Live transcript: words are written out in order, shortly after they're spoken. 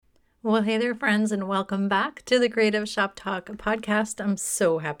Well, hey there, friends, and welcome back to the Creative Shop Talk podcast. I'm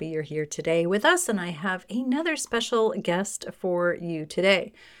so happy you're here today with us, and I have another special guest for you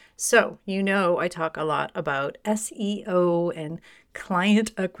today. So, I talk a lot about SEO and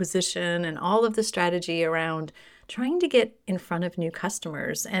client acquisition and all of the strategy around trying to get in front of new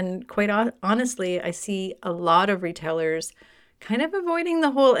customers. And quite honestly, I see a lot of retailers kind of avoiding the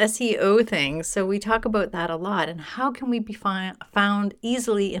whole SEO thing. So we talk about that a lot and how can we be found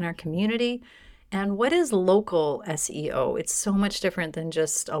easily in our community? And what is local SEO? It's so much different than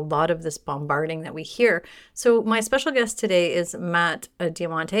just a lot of this bombarding that we hear. So my special guest today is Matt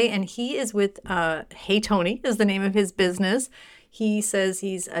Diamante, and he is with HeyTony is the name of his business. He says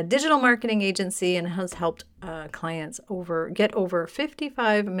he's a digital marketing agency and has helped clients get over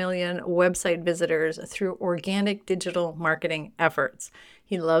 55 million website visitors through organic digital marketing efforts.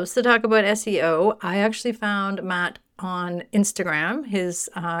 He loves to talk about SEO. I actually found Matt on Instagram. His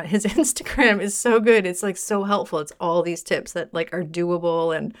Instagram is so good. It's like so helpful. It's all these tips that like are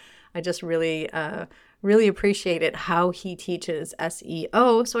doable, and I just really appreciate it how he teaches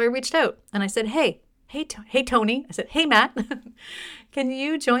SEO. So I reached out and I said, Hey, Tony. I said, hey, Matt, can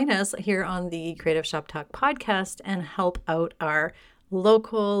you join us here on the Creative Shop Talk podcast and help out our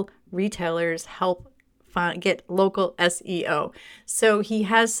local retailers, help get local SEO? So he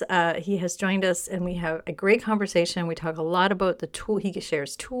has joined us, and we have a great conversation. We talk a lot about the tool. He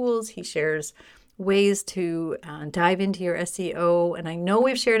shares tools. He shares ways to dive into your SEO. And I know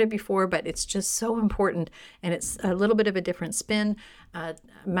we've shared it before, but it's just so important, and it's a little bit of a different spin.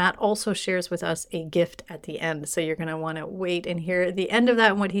 Matt also shares with us a gift at the end. So you're going to want to wait and hear the end of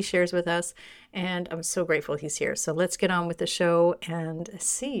that and what he shares with us. And I'm so grateful he's here. So let's get on with the show and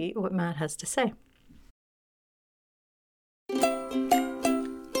see what Matt has to say.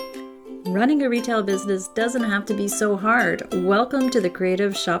 Running a retail business doesn't have to be so hard. Welcome to the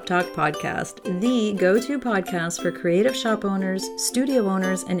Creative Shop Talk podcast, the go-to podcast for creative shop owners, studio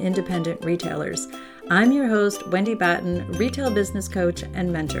owners, and independent retailers. I'm your host, Wendy Batten, retail business coach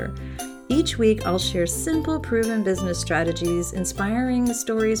and mentor. Each week, I'll share simple, proven business strategies, inspiring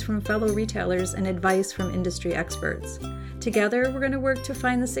stories from fellow retailers, and advice from industry experts. Together, we're going to work to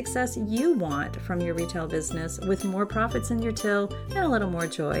find the success you want from your retail business with more profits in your till and a little more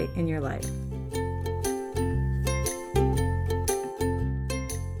joy in your life.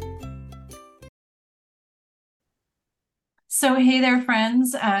 So, hey there,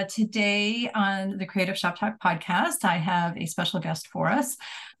 friends. Today on the Creative Shop Talk podcast, I have a special guest for us,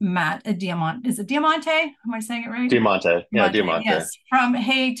 Matt Diamante. Is it Diamante? Am I saying it right? Diamante. Yeah, Diamante. Yes, from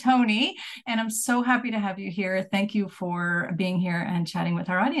HeyTony. And I'm so happy to have you here. Thank you for being here and chatting with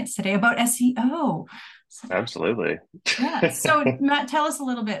our audience today about SEO. Absolutely. Yeah. So, Matt, tell us a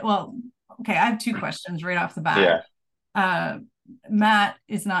little bit. Well, okay, I have two questions right off the bat. Yeah. Matt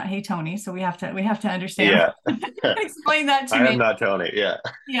is not HeyTony, so we have to understand. Yeah. Explain that to I am me. not Tony. Yeah.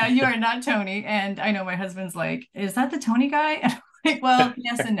 Yeah, you are not Tony. And I know my husband's like, is that the Tony guy? And I'm like, well,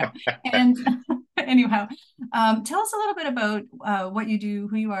 yes and no. And anyhow, tell us a little bit about what you do,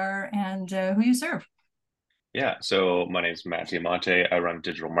 who you are, and who you serve. Yeah. So my name is Matt Diamante. I run a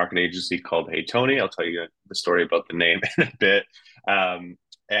digital marketing agency called HeyTony. I'll tell you the story about the name in a bit.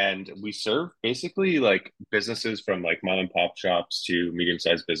 And we serve basically like businesses from like mom and pop shops to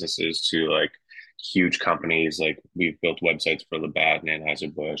medium-sized businesses to like huge companies. Like we've built websites for Labatt and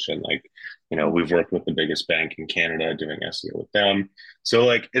Anheuser-Busch, and like, we've worked with the biggest bank in Canada doing SEO with them. So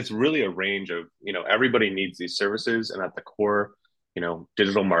like it's really a range of, everybody needs these services. And at the core,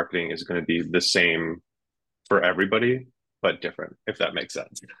 digital marketing is going to be the same for everybody, but different, if that makes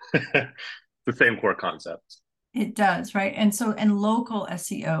sense. The same core concept. It does, right? And so, and local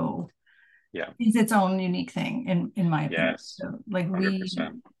SEO Yeah. is its own unique thing, in my opinion. Yes. So, like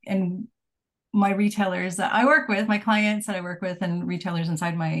 100%. and my retailers that I work with, my clients that I work with, and retailers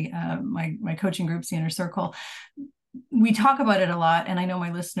inside my coaching groups, the inner circle, we talk about it a lot. And I know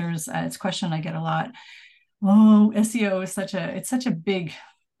my listeners, it's a question I get a lot. Oh, SEO is such a big,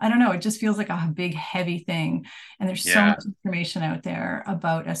 I don't know, it just feels like a big, heavy thing. And there's so Yeah. much information out there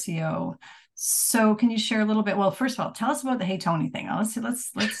about SEO. So can you share a little bit? Well, first of all, tell us about the HeyTony thing.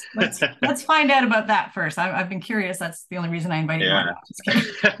 Let's find out about that first. I've been curious. That's the only reason I invited you on. Yeah.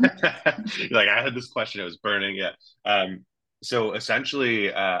 Just kidding. Like I had this question, it was burning. Yeah. So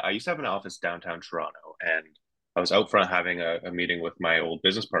essentially, I used to have an office downtown Toronto, and I was out front having a meeting with my old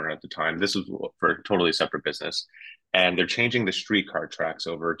business partner at the time. This was for a totally separate business, and they're changing the streetcar tracks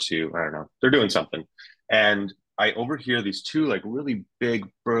over to, I don't know, they're doing something. And I overhear these two like really big,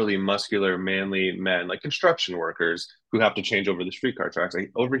 burly, muscular, manly men, like construction workers who have to change over the streetcar tracks. I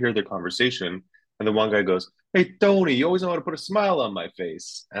overhear their conversation, And the one guy goes, "Hey, Tony, you always know how to put a smile on my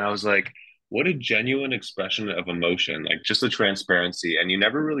face." And I was like, what a genuine expression of emotion, like just the transparency. And you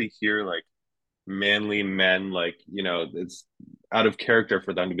never really hear like manly men, like, it's out of character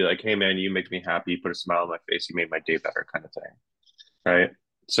for them to be like, "Hey, man, you make me happy. Put a smile on my face. You made my day better," kind of thing. Right.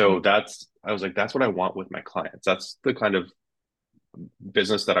 So I was like, that's what I want with my clients. That's the kind of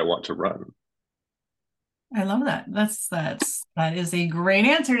business that I want to run. I love that. That is a great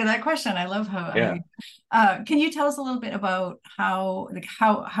answer to that question. I love how Yeah. you, can you tell us a little bit about how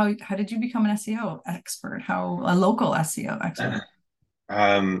did you become an SEO expert? How a local SEO expert?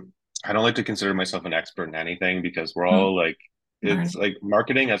 Um, I don't like to consider myself an expert in anything because we're Hmm, all like, it's learn. like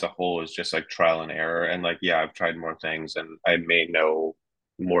marketing as a whole is just like trial and error. And like, yeah, I've tried more things and I may know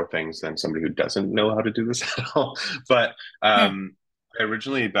more things than somebody who doesn't know how to do this at all. But Yeah,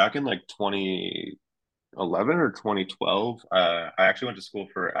 originally back in like 2011 or 2012, I actually went to school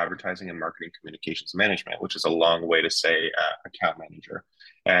for advertising and marketing communications management, which is a long way to say account manager.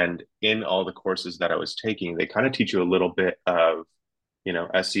 And in all the courses that I was taking, they kind of teach you a little bit of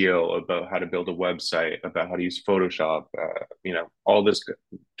SEO, about how to build a website, about how to use Photoshop, all this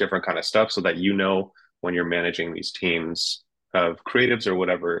different kind of stuff so that when you're managing these teams of creatives or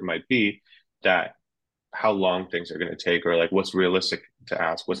whatever it might be, that how long things are going to take or like what's realistic to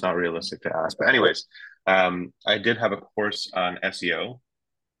ask, what's not realistic to ask. But anyways, I did have a course on SEO,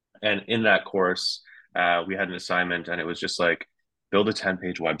 and in that course, we had an assignment, and it was just like build a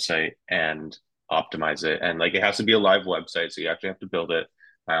 10-page website and optimize it. And like it has to be a live website, so you actually have to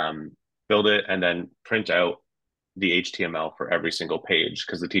um, build it, and then print out the HTML for every single page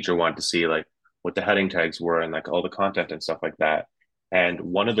because the teacher wanted to see like what the heading tags were and like all the content and stuff like that. And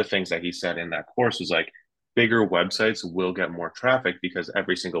one of the things that he said in that course was like bigger websites will get more traffic because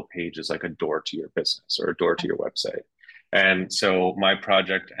every single page is like a door to your business or a door to your website. And so my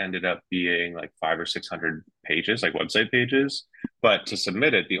project ended up being like 500 or 600 pages, like website pages. But to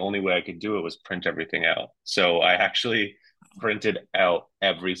submit it, the only way I could do it was print everything out. So I actually printed out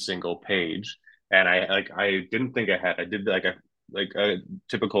every single page. And I didn't think I did like a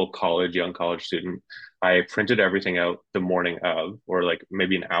typical young college student. I printed everything out the morning of, or like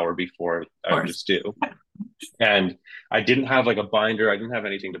maybe an hour before of I course. was due. And I didn't have like a binder. I didn't have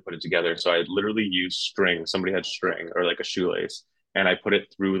anything to put it together. So I literally used string. Somebody had string or like a shoelace, and I put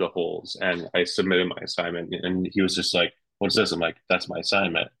it through the holes and I submitted my assignment. And he was just like, "What's this?" I'm like, "That's my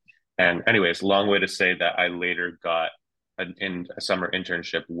assignment." And anyways, long way to say that I later got a summer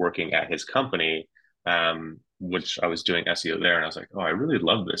internship working at his company, which I was doing SEO there. And I was like, "Oh, I really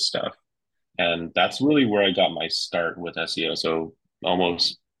love this stuff." And that's really where I got my start with SEO. So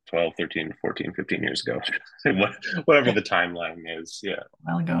almost 12, 13, 14, 15 years ago, whatever Yeah, the timeline is. Yeah. a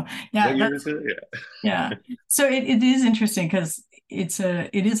while ago. What Yeah, year is it? Yeah. yeah. So it is interesting because it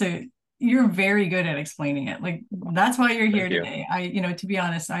is a you're very good at explaining it. Like that's why you're here Thank you. today. To be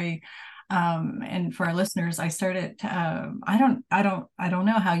honest, and for our listeners, I started I don't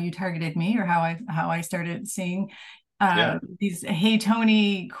know how you targeted me or how I started seeing Yeah. these Hey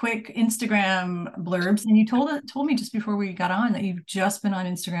Tony quick Instagram blurbs. And you told me just before we got on that you've just been on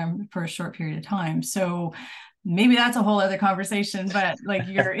Instagram for a short period of time. So maybe that's a whole other conversation, but like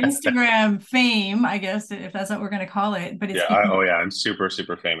your Instagram fame, I guess, if that's what we're going to call it, but it's Yeah. because Oh, yeah. I'm super,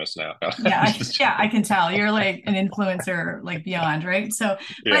 super famous now. yeah, I can tell you're like an influencer, like beyond, right? So,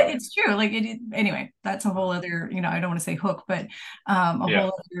 but Yeah. it's true. Like anyway, that's a whole other, I don't want to say hook, but a Yeah.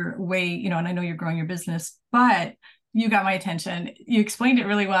 whole other way, and I know you're growing your business, but you got my attention. You explained it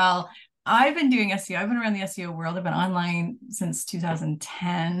really well. I've been doing SEO. I've been around the SEO world. I've been online since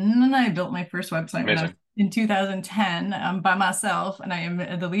 2010. I built my first website when I was Amazing. in 2010 by myself, and I am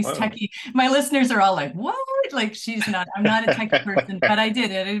the least Wow. techie. My listeners are all like, "What? Like she's not." I'm not a techie person, but I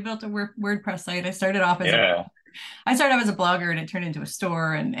did it. I built a WordPress site. Yeah. I started off as a blogger, and it turned into a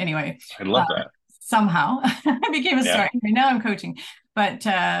store. And anyway, I uh, love that. somehow I became a Yeah. star. Anyway, now I'm coaching, but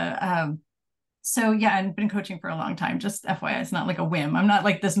so yeah, I've been coaching for a long time. Just FYI, it's not like a whim. I'm not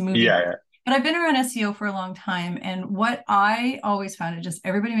like this movie, Yeah. but I've been around SEO for a long time. And what I always found is just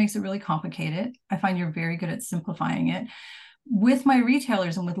everybody makes it really complicated. I find you're very good at simplifying it. With my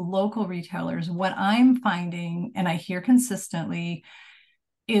retailers and with local retailers, what I'm finding and I hear consistently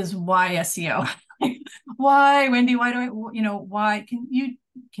is why SEO? Why, Wendy? Why do why can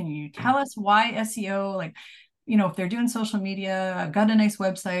you tell us why SEO? Like, if they're doing social media, I've got a nice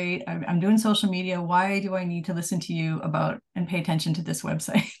website, I'm doing social media. Why do I need to listen to you about and pay attention to this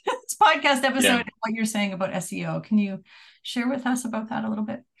website, this podcast episode, Yeah. and what you're saying about SEO? Can you share with us about that a little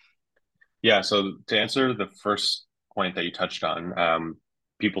bit? Yeah. So to answer the first point that you touched on,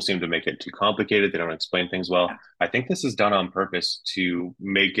 people seem to make it too complicated. They don't explain things well. Yeah. I think this is done on purpose to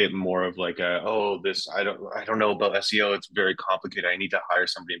make it more of like a, oh, this I don't know about SEO. It's very complicated. I need to hire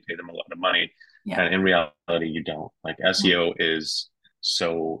somebody and pay them a lot of money. Yeah. And in reality, you don't. Like SEO is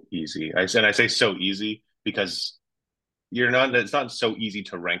so easy. I say so easy because it's not so easy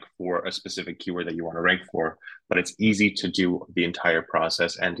to rank for a specific keyword that you want to rank for, but it's easy to do the entire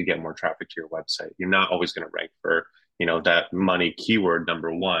process and to get more traffic to your website. You're not always going to rank for, that money keyword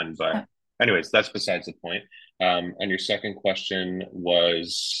number one, but anyways, that's besides the point. And your second question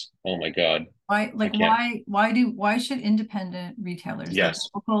was, oh my God. Why should independent retailers, like Yes.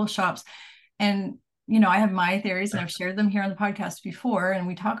 local shops, and I have my theories and I've shared them here on the podcast before and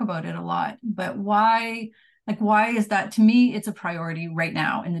we talk about it a lot, but why is that? To me, it's a priority right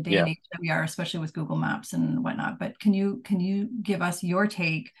now in the day and age that we are, especially with Google Maps and whatnot. But can you give us your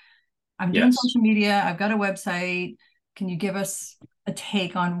take? I'm doing social media. I've got a website. Can you give us a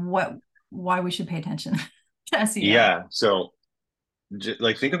take on why we should pay attention to SEO? Yeah. So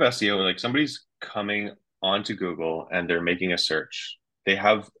like think of SEO, like somebody's coming onto Google and they're making a search. They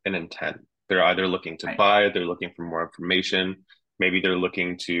have an intent. They're either looking to buy, they're looking for more information. Maybe they're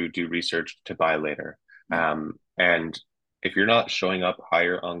looking to do research to buy later. And if you're not showing up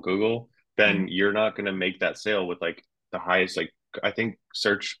higher on Google, then you're not going to make that sale with like the highest, like I think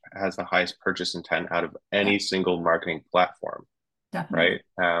search has the highest purchase intent out of any single marketing platform. Definitely.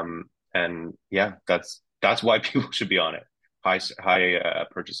 Right. And yeah, that's why people should be on it. High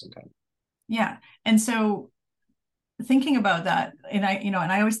purchase intent. Yeah. And so thinking about that, and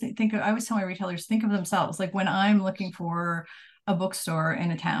I always I always tell my retailers, think of themselves. Like when I'm looking for a bookstore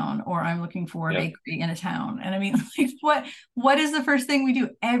in a town, or I'm looking for a bakery in a town. And I mean, like what is the first thing we do?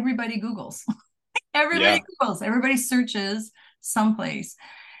 Everybody Googles. Googles. Everybody searches someplace.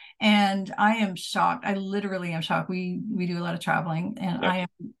 And I am shocked. I literally am shocked. We do a lot of traveling, and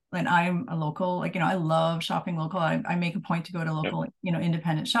I'm a local, like, I love shopping local. I make a point to go to local,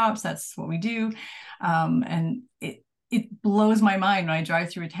 independent shops. That's what we do. And it blows my mind when I drive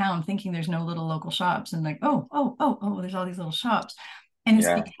through a town thinking there's no little local shops, and like, oh, there's all these little shops. And it's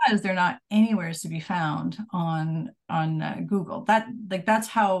because they're not anywhere to be found on Google. That's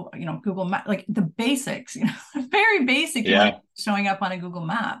how, Google Map, like the basics, very basic, showing up on a Google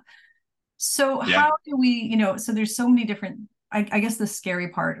map. So how do we, so there's so many different, I guess the scary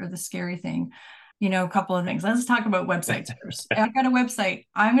part, or the scary thing, a couple of things. Let's talk about websites first. I've got a website.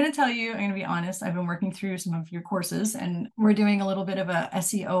 I'm going to tell you, I'm going to be honest. I've been working through some of your courses, and we're doing a little bit of a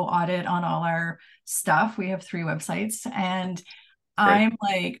SEO audit on all our stuff. We have 3 websites, and I'm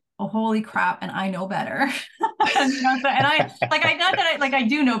like, oh, holy crap. And I know better. And I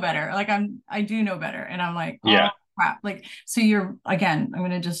do know better. Like I do know better. And I'm like, oh crap. Like, so I'm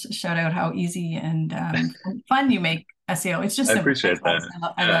going to just shout out how easy and fun you make SEO. It's just I simple. appreciate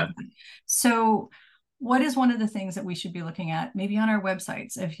that. I love it. So what is one of the things that we should be looking at maybe on our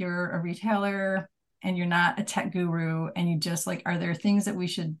websites? If you're a retailer and you're not a tech guru, and you just are there things that we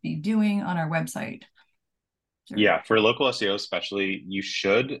should be doing on our website? Sure. Yeah, for local SEO especially, you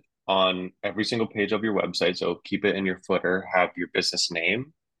should, on every single page of your website, so keep it in your footer, have your business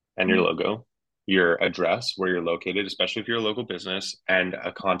name and your logo, your address, where you're located, especially if you're a local business, and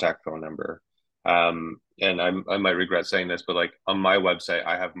a contact phone number. And I might regret saying this, but like on my website,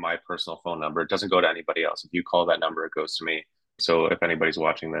 I have my personal phone number. It doesn't go to anybody else. If you call that number, it goes to me. So if anybody's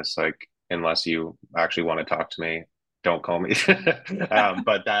watching this, like, unless you actually want to talk to me, don't call me.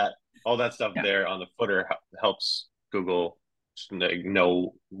 But all that stuff there on the footer helps Google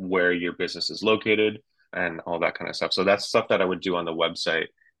know where your business is located and all that kind of stuff. So that's stuff that I would do on the website.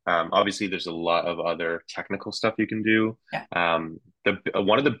 Obviously, there's a lot of other technical stuff you can do.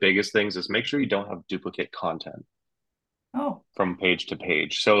 One of the biggest things is make sure you don't have duplicate content from page to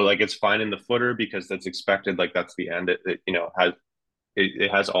page. So like it's fine in the footer because that's expected. Like that's the end.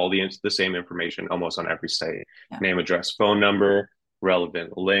 It has all the same information almost on every site: name, address, phone number,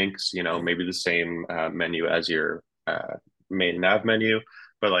 relevant links. Maybe the same menu as your main nav menu.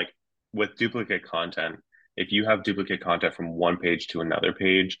 But like with duplicate content, if you have duplicate content from one page to another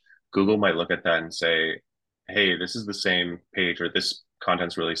page, Google might look at that and say, hey, this is the same page, or this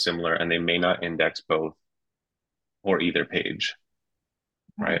content's really similar, and they may not index both or either page,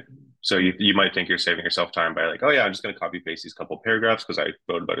 right? So you might think you're saving yourself time by like, oh yeah, I'm just going to copy paste these couple paragraphs because I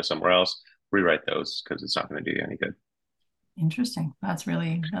wrote about it somewhere else, rewrite those because it's not going to do you any good. Interesting. That's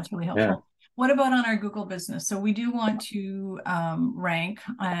really helpful. Yeah. What about on our Google business? So we do want to rank.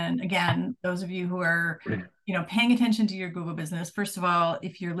 And again, those of you who are, paying attention to your Google business, first of all,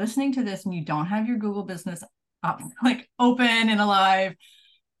 if you're listening to this and you don't have your Google business up, like open and alive,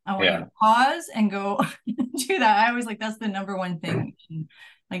 I want you to pause and go do that. I always like, that's the number one thing.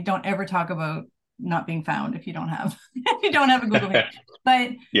 Like, don't ever talk about not being found if you don't have a Google page.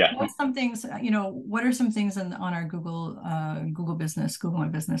 But what's some things, what are some things on our Google Business, Google My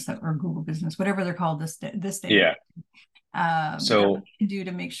Business, or Google Business, whatever they're called this day? So that we can do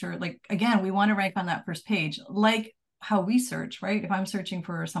to make sure, like, again, we want to rank on that first page, like how we search, right? If I'm searching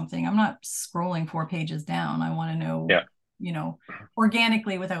for something, I'm not scrolling 4 pages down. I want to know,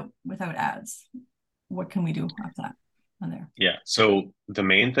 organically without ads. What can we do with that on there? Yeah. So the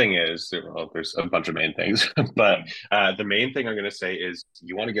main thing is, well, there's a bunch of main things, but the main thing I'm going to say is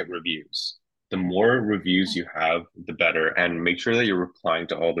you want to get reviews. The more reviews you have, the better, and make sure that you're replying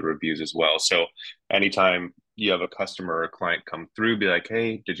to all the reviews as well. So anytime you have a customer or a client come through, be like,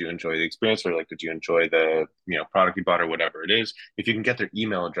 hey, did you enjoy the experience? Or like, did you enjoy the product you bought or whatever it is? If you can get their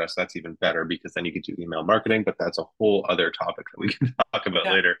email address, that's even better, because then you can do email marketing, but that's a whole other topic that we can talk about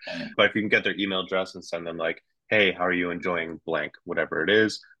later. But if you can get their email address and send them like, hey, how are you enjoying blank, whatever it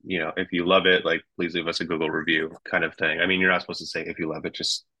is, if you love it, like, please leave us a Google review kind of thing. I mean, you're not supposed to say if you love it,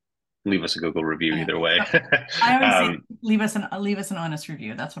 just leave us a Google review either way. I always say leave us an honest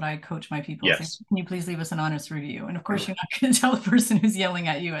review. That's what I coach my people. Yes. Say, can you please leave us an honest review? And of course, you're not going to tell the person who's yelling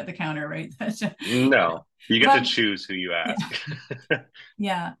at you at the counter, right? No, you get to choose who you ask.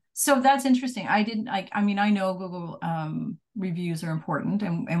 Yeah. So that's interesting. I know Google reviews are important,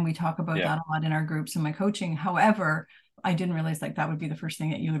 and we talk about that a lot in our groups and my coaching. However, I didn't realize that would be the first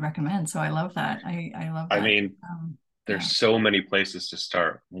thing that you would recommend. So I love that. I love that. I mean, there's so many places to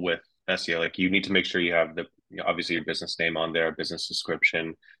start with SEO. Like, you need to make sure you have obviously your business name on there, business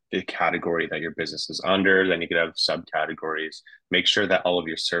description, the category that your business is under. Then you could have subcategories. Make sure that all of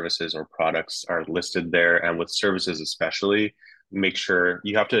your services or products are listed there. And with services especially, make sure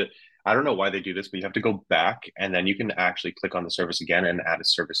you have to, I don't know why they do this, but you have to go back, and then you can actually click on the service again and add a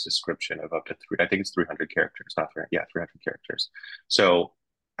service description of up to 300 characters, not 300 characters. So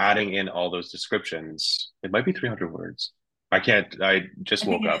adding in all those descriptions, it might be 300 words. I just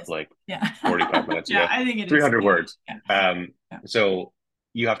woke up like 45 minutes ago. I think it 300 is. words. So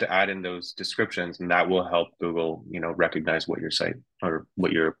you have to add in those descriptions, and that will help Google, recognize what your site or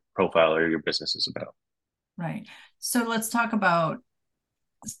what your profile or your business is about. Right. So let's talk about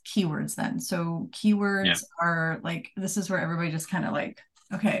keywords then. So keywords are like, this is where everybody just kind of like,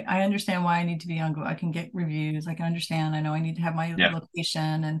 okay, I understand why I need to be on Google. I can get reviews. I can understand. I know I need to have my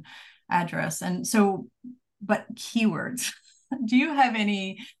location and address. And so, but keywords, do you have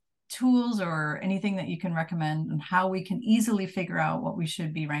any tools or anything that you can recommend on how we can easily figure out what we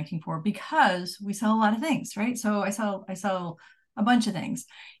should be ranking for? Because we sell a lot of things, right? So I sell a bunch of things.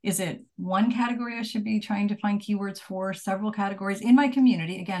 Is it one category I should be trying to find keywords for, several categories in my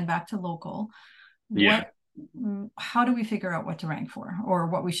community? Again, back to local. How do we figure out what to rank for, or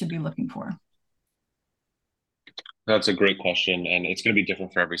what we should be looking for? That's a great question, and it's going to be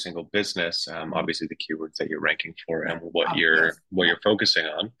different for every single business. Obviously, the keywords that you're ranking for and what you're focusing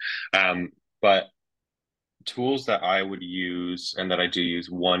on. But tools that I would use and that I do use: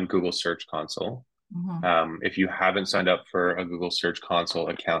 one, Google Search Console. If you haven't signed up for a Google Search Console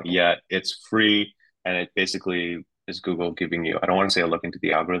account yet, it's free, and it basically is Google giving you, I don't want to say a look into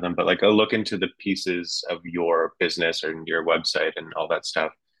the algorithm, but like a look into the pieces of your business or your website and all that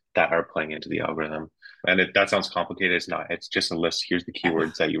stuff that are playing into the algorithm. And that sounds complicated. It's not. It's just a list. Here's the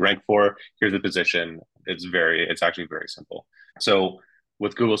keywords that you rank for. Here's the position. It's actually very simple. So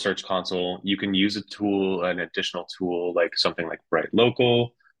with Google Search Console, you can use an additional tool, like something like Bright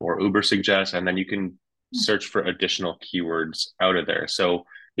Local or Uber Suggest, and then you can search for additional keywords out of there. So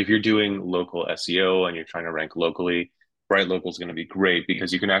if you're doing local SEO and you're trying to rank locally, Bright Local is going to be great,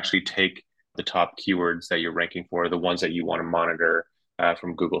 because you can actually take the top keywords that you're ranking for, the ones that you want to monitor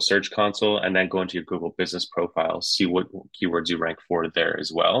from Google Search Console, and then go into your Google Business Profile, see what keywords you rank for there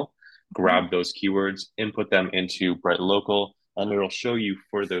as well. Grab those keywords, input them into Bright Local, and it'll show you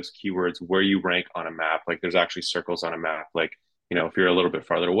for those keywords where you rank on a map. Like, there's actually circles on a map. Like, if you're a little bit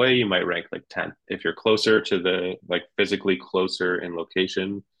farther away, you might rank like 10th. If you're closer to the, like, physically closer in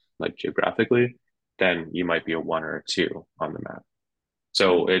location, like geographically, then you might be a 1 or a 2 on the map.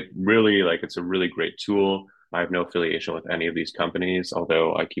 So it really, it's a really great tool. I have no affiliation with any of these companies,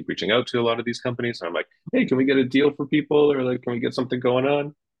 although I keep reaching out to a lot of these companies. So I'm like, hey, can we get a deal for people? Or like, can we get something going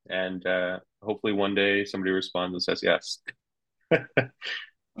on? And hopefully one day somebody responds and says yes.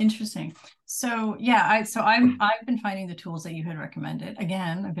 Interesting. So I've been finding the tools that you had recommended.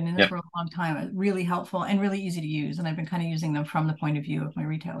 Again, I've been in this for a long time. Really helpful and really easy to use, and I've been kind of using them from the point of view of my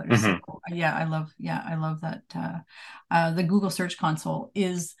retailers. So, I love that. The Google Search Console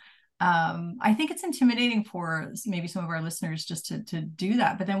is I think it's intimidating for maybe some of our listeners just to do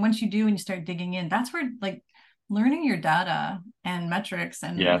that. But then once you do and you start digging in, that's where like learning your data and metrics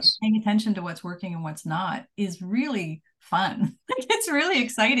and Yes. paying attention to what's working and what's not is really fun. It's really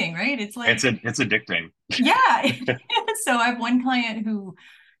exciting, right? It's like It's addicting. yeah. So I have one client who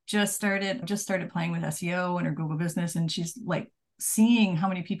just started playing with SEO and her Google business, and she's like seeing how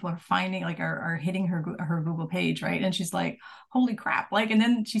many people are finding like are hitting her Google page, right? And she's like, holy crap. Like, and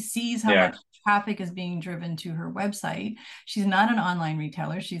then she sees how Yeah. much traffic is being driven to her website. She's not an online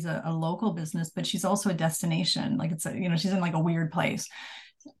retailer, she's a local business, but she's also a destination. Like it's a, you know, she's in like a weird place.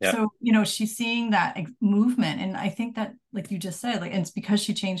 Yeah. So, you know, she's seeing that movement. And I think that, like you just said, like, and it's because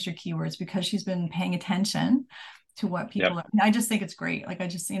she changed her keywords, because she's been paying attention to what people Yep. are. I just think it's great. Like, I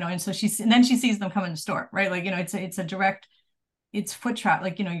just, you know, and so and then she sees them come in the store, right? Like, you know, it's a direct, it's foot traffic,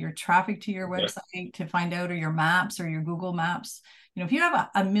 like, you know, your traffic to your website to find out, or your maps or your Google Maps. You know, if you have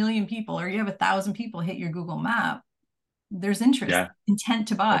a million people or you have 1,000 people hit your Google map, there's interest, Yeah. intent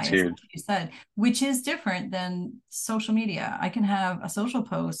to buy, That's as huge. you said, which is different than social media. I can have a social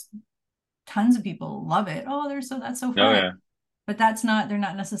post, tons of people love it. Oh, that's so Oh fun. yeah. But they're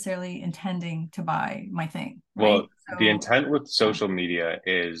not necessarily intending to buy my thing, right? Well, the So intent with yeah. social media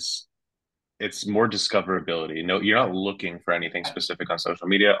is it's more discoverability. No, you're not looking for anything specific on social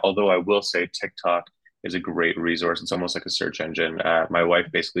media. Although I will say TikTok is a great resource. It's almost like a search engine. My wife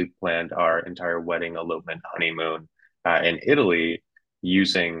basically planned our entire wedding, elopement, honeymoon in Italy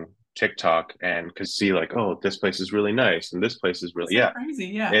using TikTok, and could see like, oh, this place is really nice, and this place is really So yeah. crazy,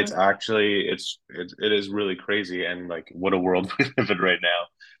 yeah. It's actually it is really crazy, and like what a world we live in right now.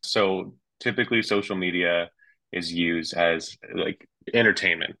 So typically, social media is used as like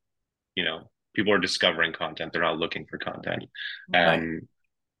entertainment. You know, people are discovering content; they're not looking for content. Right. Um,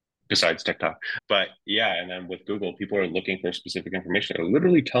 besides TikTok, but yeah, and then with Google, people are looking for specific information. They're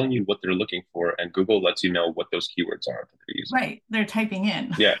literally telling you what they're looking for, and Google lets you know what those keywords are that they're using. Right. They're typing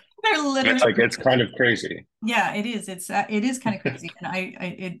in. Yeah, They're it's literally, like it's kind of crazy. yeah, it is. It is kind of crazy.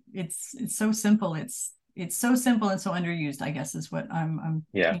 And it's so simple. It's so simple and so underused, I guess, is what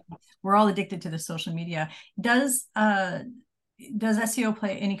Yeah. we're all addicted to the social media. Does SEO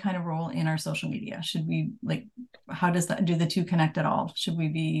play any kind of role in our social media? Should we like, how does that, do the two connect at all? Should we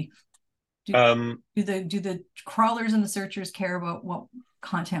be, do, Um, do the crawlers and the searchers care about what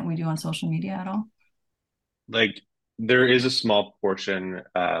content we do on social media at all? like there is a small portion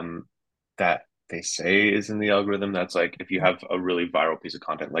that they say is in the algorithm that's like if you have a really viral piece of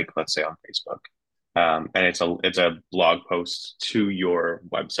content, like let's say on Facebook, and it's a blog post to your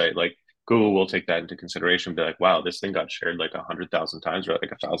website, like Google will take that into consideration, be like, wow, this thing got shared like 100,000 times or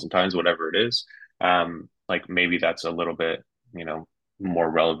like 1,000 times, whatever it is. Like maybe that's a little bit, you know, more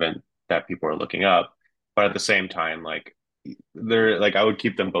relevant that people are looking up. But at the same time, like they're like I would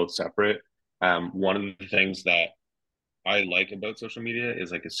keep them both separate. One of the things that I like about social media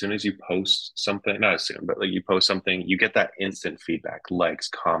is like as soon as you post something, not as soon, but like you post something, you get that instant feedback, likes,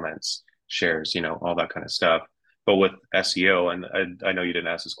 comments, shares, you know, all that kind of stuff. But with SEO, and I know you didn't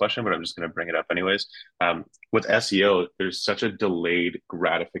ask this question, but I'm just going to bring it up anyways. With SEO, there's such a delayed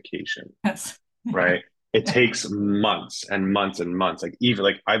gratification, Yes. right? It Yeah. takes months and months and months. Like even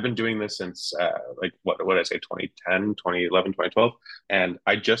like I've been doing this since like what did I say 2010, 2011, 2012, and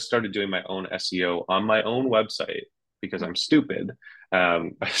I just started doing my own SEO on my own website because I'm stupid. I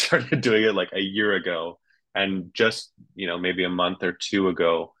started doing it like a year ago, and just you know maybe a month or two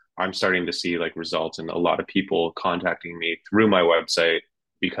ago, I'm starting to see like results and a lot of people contacting me through my website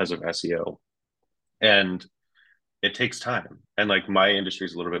because of SEO. And it takes time. And like my industry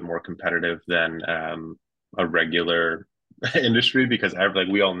is a little bit more competitive than a regular industry because like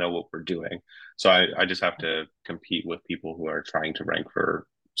we all know what we're doing. So I just have to compete with people who are trying to rank for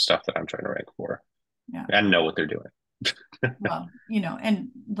stuff that I'm trying to rank for Yeah. and know what they're doing. Well, you know, and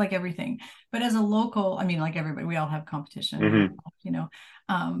like everything, but as a local, I mean, like everybody, we all have competition, Mm-hmm. you know,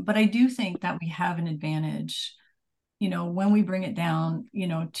 but I do think that we have an advantage, you know, when we bring it down, you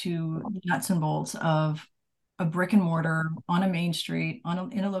know, to the nuts and bolts of a brick and mortar on a main street,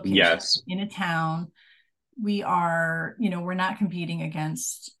 in a location, Yes. in a town. We are, you know, we're not competing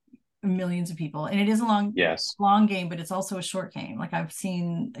against millions of people, and it is a Yes. long game, but it's also a short game. Like I've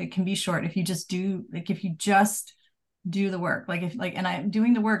seen, it can be short if you just do, like if you just do the work, like if like, and I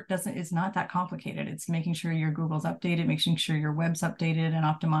doing the work doesn't, it's not that complicated. It's making sure your Google's updated, making sure your web's updated and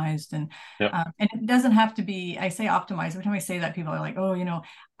optimized, Yep. and it doesn't have to be, I say optimized, every time I say that people are like, oh, you know,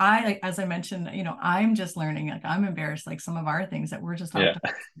 I, like as I mentioned, you know, I'm just learning, like I'm embarrassed, like some of our things that we're just Yeah.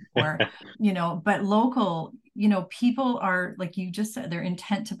 optimized for, you know, but local, you know, people are, like you just said, they're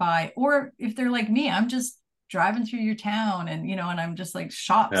intent to buy, or if they're like me, I'm just driving through your town and, and I'm just like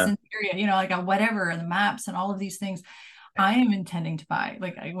shops in the area, like whatever, and the maps and all of these things. I am intending to buy.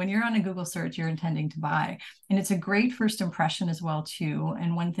 Like when you're on a Google search, you're intending to buy. And it's a great first impression as well, too.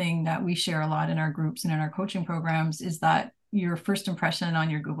 And one thing that we share a lot in our groups and in our coaching programs is that your first impression on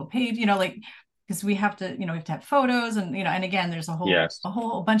your Google page, like, because we have to, we have to have photos and, and again, there's a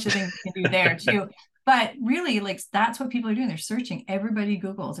whole bunch of things you can do there too. But really, like, that's what people are doing. They're searching. Everybody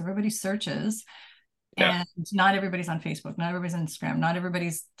Googles, everybody searches. And not everybody's on Facebook, not everybody's on Instagram, not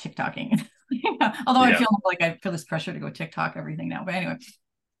everybody's TikToking. Although I feel this pressure to go TikTok everything now. But anyway,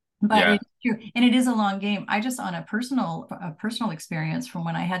 it's true. And it is a long game. I just, on a personal experience from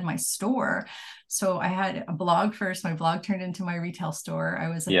when I had my store. So I had a blog first. My blog turned into my retail store. I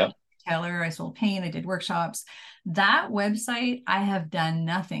was a retailer. I sold paint. I did workshops. That website, I have done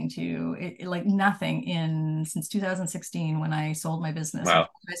nothing to nothing since 2016 when I sold my business. Wow.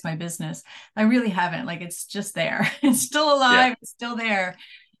 My business. I really haven't. Like, it's just there. It's still alive. It's still there.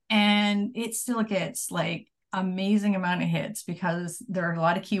 And it still gets like amazing amount of hits because there are a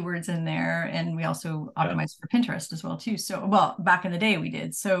lot of keywords in there. And we also optimize for Pinterest as well too. So, well, back in the day we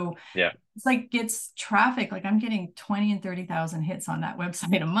did. So it's like gets traffic. Like I'm getting 20 and 30,000 hits on that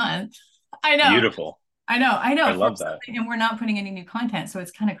website a month. I know. Beautiful. I know. I love that. And we're not putting any new content. So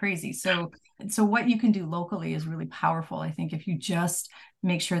it's kind of crazy. So what you can do locally is really powerful. I think if you just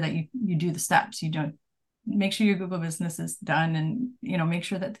make sure that you do the steps, you don't make sure your Google business is done and, make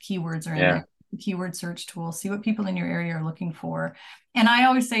sure that the keywords are in there, the keyword search tool, see what people in your area are looking for. And I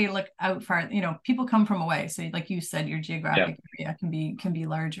always say, look out far, people come from away. So like you said, your geographic area can be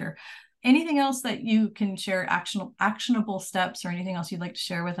larger. Anything else that you can share, actionable steps or anything else you'd like to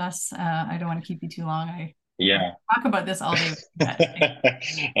share with us? I don't want to keep you too long. I talk about this all day.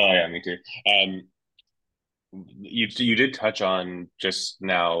 Oh yeah, me too. You did touch on just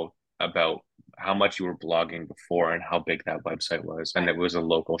now about how much you were blogging before and how big that website was, and it was a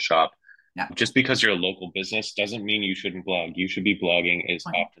local shop. Yeah. Just because you're a local business doesn't mean you shouldn't blog. You should be blogging as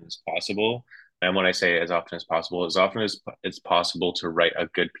often as possible. And when I say as often as it's possible to write a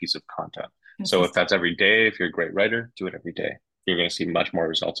good piece of content. So if that's every day, if you're a great writer, do it every day. You're going to see much more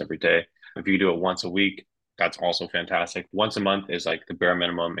results every day. If you do it once a week, that's also fantastic. Once a month is like the bare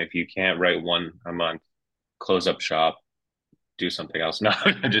minimum. If you can't write one a month, close up shop, do something else. No,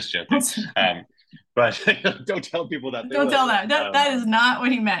 I'm just joking. But don't tell people that. Don't tell that. That is not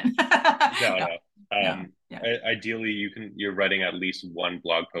what he meant. No. Ideally, you're writing at least one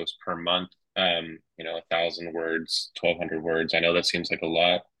blog post per month. 1,000 words, 1,200 words. I know that seems like a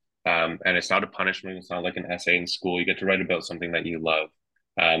lot. And it's not a punishment. It's not like an essay in school. You get to write about something that you love.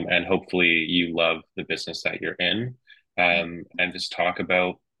 And hopefully you love the business that you're in. And just talk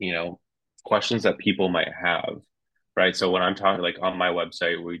about, questions that people might have. Right. So when I'm talking, like, on my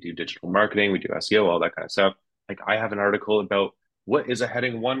website, we do digital marketing, we do SEO, all that kind of stuff. Like, I have an article about what is a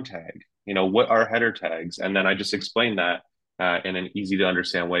heading 1 tag, what are header tags? And then I just explain that in an easy to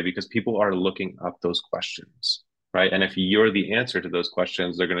understand way, because people are looking up those questions. Right. And if you're the answer to those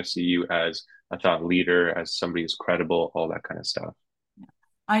questions, they're going to see you as a thought leader, as somebody who's credible, all that kind of stuff.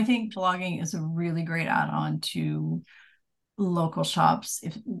 I think blogging is a really great add-on to local shops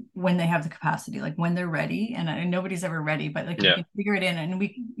when they have the capacity, like when they're ready, and nobody's ever ready, but like you can figure it in. And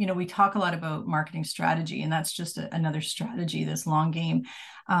we talk a lot about marketing strategy, and that's just another strategy, this long game.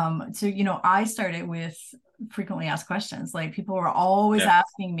 So I started with frequently asked questions. Like, people were always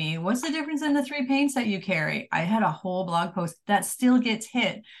asking me, what's the difference in the 3 paints that you carry? I had a whole blog post that still gets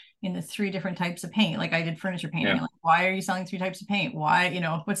hit in the 3 different types of paint. Like, I did furniture painting. Like, why are you selling 3 types of paint? Why,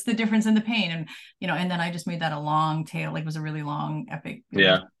 what's the difference in the paint? And, and then I just made that a long tail. Like, it was a really long, epic,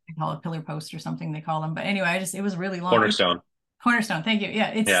 they call it pillar post or something they call them. But anyway, it was really long. Cornerstone. Thank you. Yeah.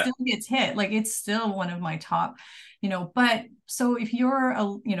 It still gets hit. Like, it's still one of my top, but so if you're a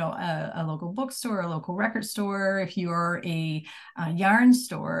local bookstore, a local record store, if you're a yarn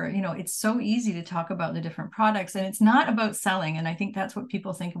store, it's so easy to talk about the different products, and it's not about selling. And I think that's what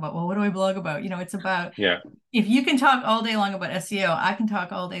people think about. Well, what do I blog about? It's about, if you can talk all day long about SEO, I can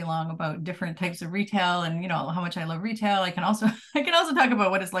talk all day long about different types of retail and, how much I love retail. I can also talk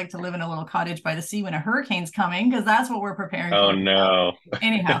about what it's like to live in a little cottage by the sea when a hurricane's coming, because that's what we're preparing for. Oh, no.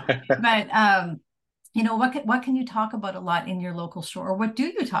 Anyhow, but, what can you talk about a lot in your local store? Or what do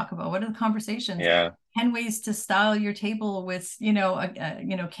you talk about? What are the conversations? 10 ways to style your table with, with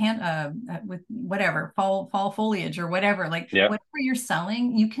whatever, fall foliage or whatever, whatever you're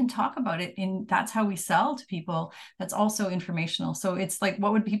selling, you can talk about it. And that's how we sell to people. That's also informational. So it's like,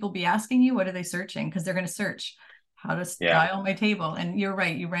 what would people be asking you? What are they searching? Because they're going to search how to style my table. And you're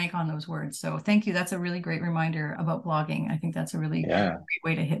right, you rank on those words. So thank you. That's a really great reminder about blogging. I think that's a really great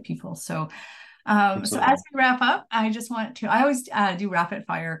way to hit people. So So as Absolutely. we wrap up, I always do rapid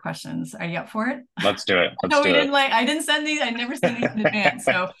fire questions. Are you up for it? Let's do it. Let's No, we do didn't I didn't send these. I never send these in advance.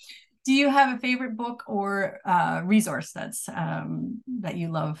 it. So do you have a favorite book or resource that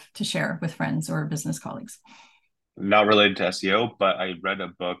you love to share with friends or business colleagues? Not related to SEO, but I read a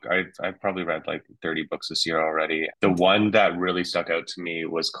book. I've probably read like 30 books this year already. The one that really stuck out to me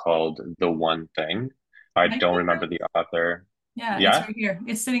was called The One Thing. I My don't remember favorite. the author. Yeah, it's Yeah. right here.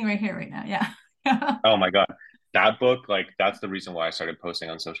 It's sitting right here right now. Yeah. Oh my God. That book, like that's the reason why I started posting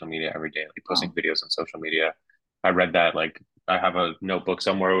on social media every day, like posting Oh, videos on social media. I read that like I have a notebook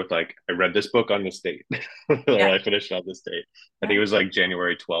somewhere with like I read this book on this date or yeah. I finished on this date. I think Yeah. it was like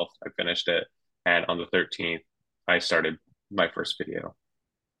January 12th I finished it and on the 13th I started my first video.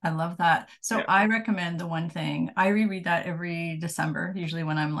 I love that. So Yeah, I recommend The One Thing. I reread that every December, usually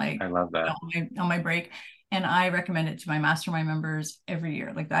when I'm like I love that. on my break. And I recommend it to my mastermind members every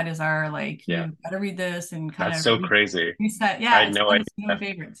year. Like that is our like, Yeah, you've got to read this and kind that's of so crazy. reset. I Yeah, had no it's one of my idea.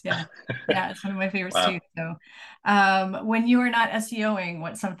 favorites. Yeah. Yeah, it's one of my favorites Wow. too. So when you are not SEOing,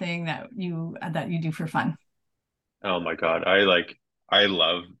 what's something that you do for fun? Oh my God. I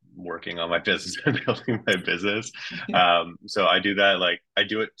love working on my business and building my business. So I do that, like I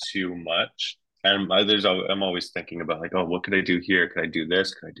do it too much. And I'm always thinking about like, oh, what could I do here? Could I do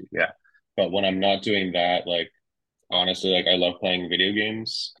this? Could I do, yeah. But when I'm not doing that, like honestly, like I love playing video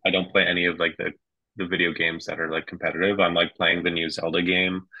games. I don't play any of like the video games that are like competitive. I'm like playing the new Zelda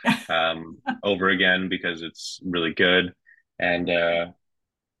game over again because it's really good. And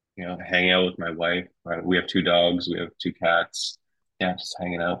hanging out with my wife. We have two dogs, we have two cats. Yeah, just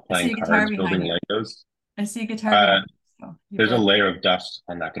hanging out, I see playing a guitar cards, behind building you. Legos. I see a guitar Uh, behind you. So you there's a build. layer of dust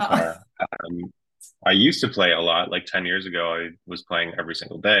on that Oh, guitar. I used to play a lot. Like 10 years ago, I was playing every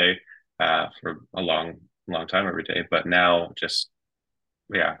single day for a long time every day. But now, just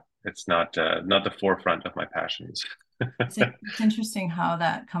yeah, it's not the forefront of my passions. it's interesting how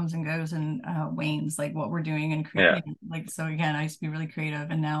that comes and goes and wanes, like what we're doing and Yeah, like so again, I used to be really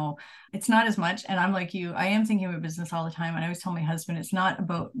creative and now it's not as much. And I'm like you, I am thinking about business all the time. And I always tell my husband it's not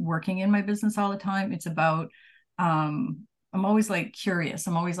about working in my business all the time. It's about I'm always like curious.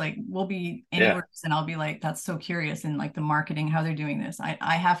 I'm always like, we'll be yeah. anywhere and I'll be like, that's so curious. And like the marketing, how they're doing this. I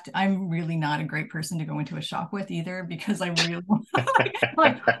have to, I'm really not a great person to go into a shop with either because I really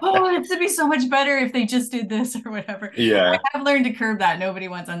like, oh, this would be so much better if they just did this or whatever. Yeah, I've learned to curb that. Nobody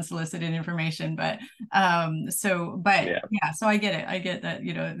wants unsolicited information, but yeah. yeah, so I get it. I get that,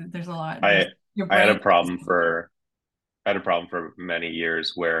 there's a lot, I your I had a brain. problem for I had a problem for many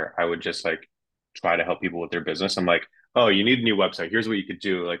years where I would just like try to help people with their business. I'm like, oh, you need a new website. Here's what you could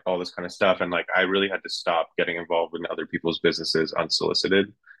do, like all this kind of stuff. And like, I really had to stop getting involved in other people's businesses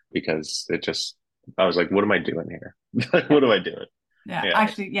unsolicited because I was like, what am I doing here? What am I doing? Yeah, Yeah.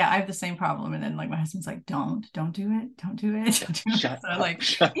 actually, yeah, I have the same problem. And then like my husband's like, don't do it, don't do it, Yeah. don't do it. Shut So up. like,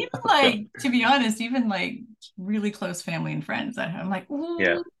 Shut even up. like to be honest, even like really close family and friends, I'm like,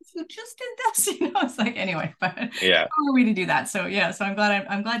 Yeah. oh, you just did this, It's like anyway, but Yeah. how are we to do that? So yeah, so I'm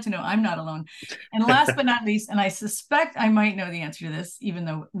glad to know I'm not alone. And last but not least, and I suspect I might know the answer to this, even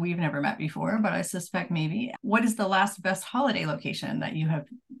though we've never met before, but I suspect maybe. What is the last best holiday location that you have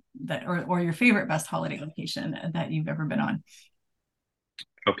or your favorite best holiday location that you've ever been on?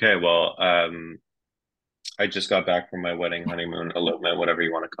 Okay. Well, I just got back from my wedding, honeymoon, elopement, whatever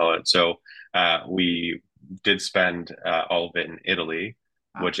you want to call it. So we did spend all of it in Italy,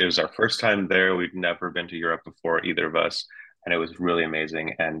 Wow. which is our first time there. We've never been to Europe before, either of us. And it was really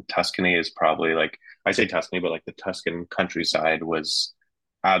amazing. And Tuscany is probably like, I say Tuscany, but like the Tuscan countryside was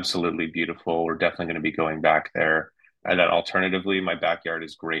absolutely beautiful. We're definitely going to be going back there. And then alternatively, my backyard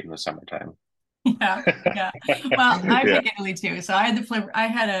is great in the summertime. Yeah, yeah. Well, I Yeah. picked Italy too. So I had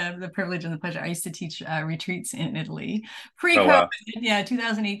the privilege and the pleasure. I used to teach retreats in Italy Oh, pre-COVID. wow. Yeah,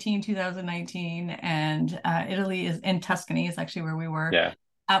 2018, 2019, and Italy is in Tuscany is actually where we were. Yeah.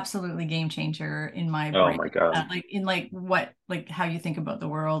 Absolutely game changer in my Oh brain. my God. Like in like how you think about the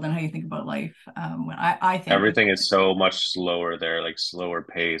world and how you think about life. When I think Everything is so much slower there, like slower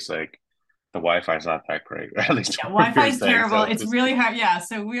pace. Like the Wi-Fi is not that great, at least yeah, where Wi-Fi you're is saying. terrible. So it's It's just really hard. Yeah,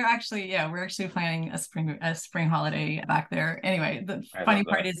 so we're actually planning a spring holiday back there. Anyway, the I funny love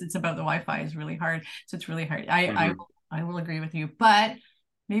part that. is it's about the Wi-Fi is really hard. So it's really hard. Hmm. I will agree with you, but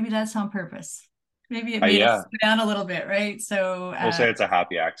maybe that's on purpose. Maybe it made us Yeah, slow down a little bit, right? So we'll say it's a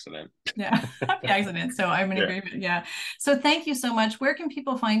happy accident. yeah, happy accident. So I'm in Yeah. agreement. Yeah. So thank you so much. Where can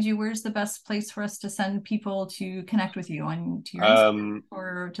people find you? Where's the best place for us to send people to connect with you, on to your Instagram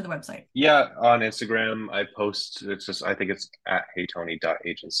or to the website? Yeah, on Instagram, I post, it's just, I think it's at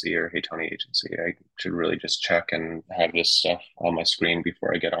HeyTony.agency or HeyTony Agency. I should really just check and have this stuff on my screen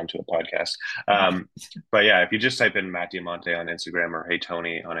before I get onto a podcast. But yeah, if you just type in Matt Diamante on Instagram or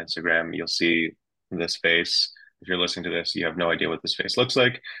HeyTony on Instagram, you'll see this face. If you're listening to this, you have no idea what this face looks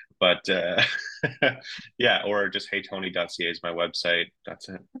like, but yeah, or just HeyTony.ca is my website. That's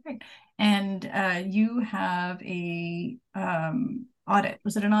it. Perfect. And you have a audit.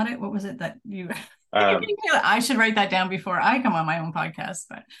 Was it an audit? What was it that you? I should write that down before I come on my own podcast.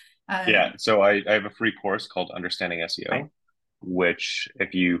 But yeah, so I have a free course called Understanding SEO, right, which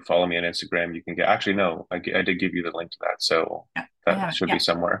if you follow me on Instagram, you can get. Actually, no, I did give you the link to that, so yeah, that should be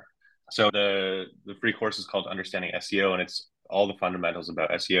somewhere. So the free course is called Understanding SEO, and it's all the fundamentals about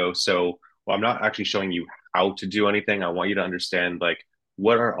SEO. So I'm not actually showing you how to do anything. I want you to understand like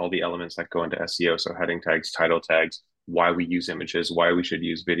what are all the elements that go into SEO. So heading tags, title tags, why we use images, why we should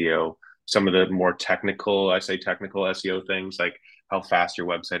use video, some of the more technical, I say technical SEO things like how fast your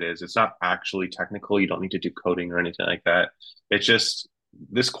website is. It's not actually technical. You don't need to do coding or anything like that. It's just,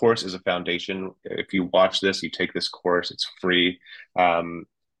 this course is a foundation. If you watch this, you take this course, it's free.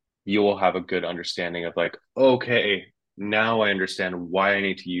 You will have a good understanding of like, okay, now I understand why I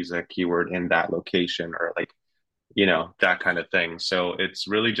need to use that keyword in that location, or like, that kind of thing. So it's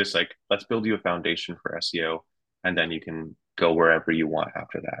really just like, let's build you a foundation for SEO, and then you can go wherever you want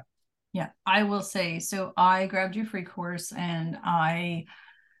after that. Yeah, I will say, so I grabbed your free course and I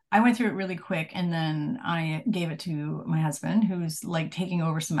went through it really quick, and then I gave it to my husband, who's like taking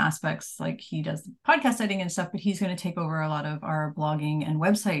over some aspects. Like he does podcast editing and stuff, but he's going to take over a lot of our blogging and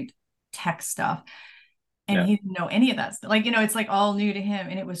website tech stuff. And he didn't know any of that stuff. Like, it's like all new to him.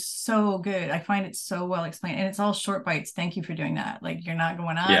 And it was so good. I find it so well explained. And it's all short bites. Thank you for doing that. Like, you're not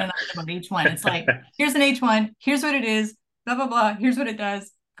going on and on about H1. It's like, here's an H1. Here's what it is. Blah, blah, blah. Here's what it does.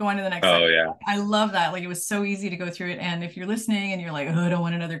 Go on to the next Oh, section. yeah. I love that. Like, it was so easy to go through it. And if you're listening and you're like, oh, I don't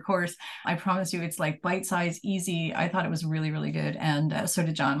want another course, I promise you it's like bite-sized, easy. I thought it was really, really good. And so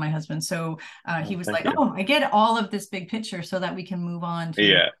did John, my husband. So he was like, oh, I get all of this big picture so that we can move on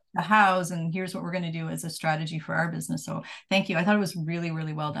to the hows, and here's what we're going to do as a strategy for our business. So thank you. I thought it was really,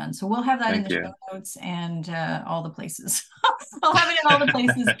 really well done. So we'll have that in the show notes and all the places. I'll have it in all the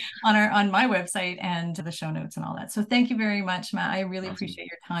places on my website and the show notes and all that. So thank you very much, Matt. I really appreciate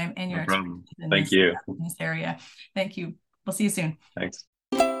your time and your expertise in this area. Thank you. We'll see you soon. Thanks.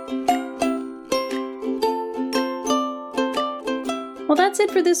 Well, that's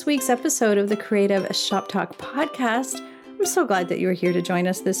it for this week's episode of the Creative Shop Talk podcast. I'm so glad that you're here to join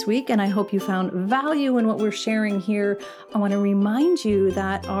us this week, and I hope you found value in what we're sharing here. I want to remind you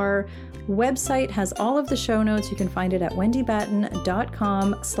that our website has all of the show notes. You can find it at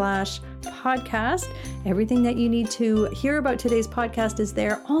wendybatten.com/podcast. Everything that you need to hear about today's podcast is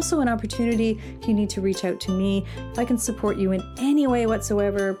there. Also an opportunity if you need to reach out to me. If I can support you in any way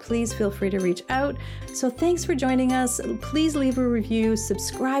whatsoever, please feel free to reach out. So thanks for joining us. Please leave a review,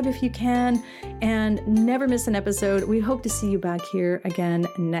 subscribe if you can, and never miss an episode. We hope to see you back here again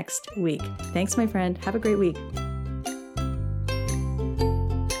next week. Thanks, my friend. Have a great week.